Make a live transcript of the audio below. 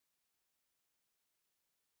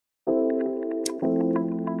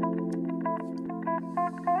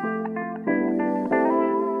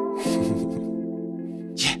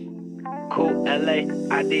LA,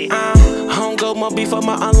 ID. Home go more before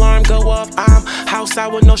my alarm go off. I'm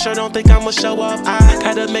outside with no shirt, don't think I'ma show off. I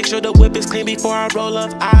gotta make sure the whip is clean before I roll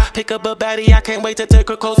up. I pick up a baddie, I can't wait to take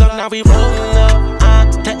her clothes off. Now we rolling up.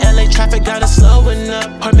 The LA traffic got us slowing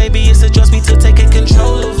up. Or maybe it's a just me to taking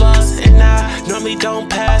control of us. And I normally don't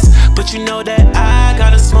pass, but you know that I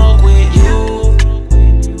gotta smoke with you.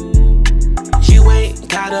 You ain't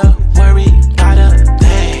gotta worry about a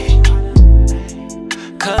thing,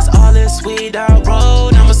 cause all this weed I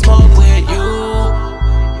rolled, I'ma smoke with you.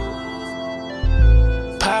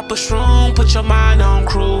 Pop a shroom, put your mind on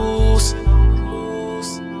cruise.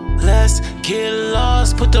 Let's get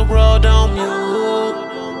lost, put the world on mute.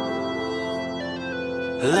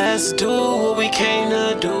 Let's do what we came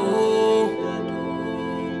to do,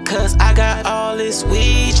 cause I got all this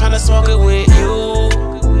weed, tryna smoke it with you.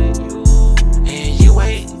 And you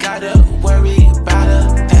ain't gotta worry about a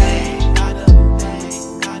thing,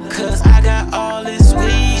 cause I got all this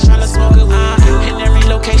weed, tryna smoke it with you. In every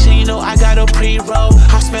location, you know I got a pre-roll.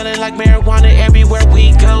 I'm smelling like marijuana everywhere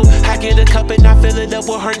we go. I get a cup and I fill it up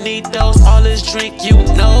with Hornitos. All this drink, you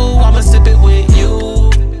know I'ma sip it with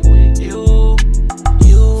you.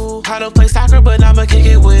 I don't play soccer, but I'ma kick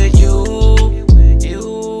it with you.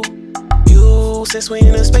 Since we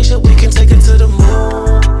in a spaceship, we can take it to the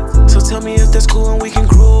moon. So tell me if that's cool and we can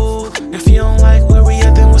groove. If you don't like where we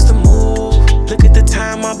at, then what's the move? Look at the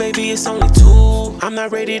time, my baby, it's only 2. I'm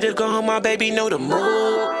not ready to go home, my baby, know the move.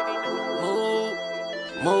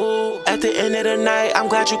 At the end of the night, I'm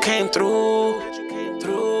glad you came through.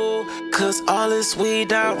 Cause all this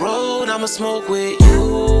weed I rolled, I'ma smoke with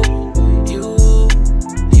you.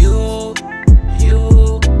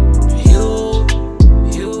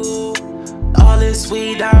 This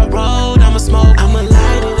weed I rolled, I'ma smoke, I'ma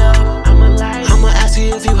light it up. I'ma ask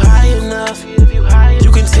you if you high enough.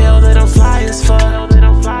 You can tell that I'm fly as fuck. All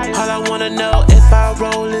I wanna know, if I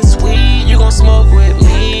roll this weed, you gon' smoke with me.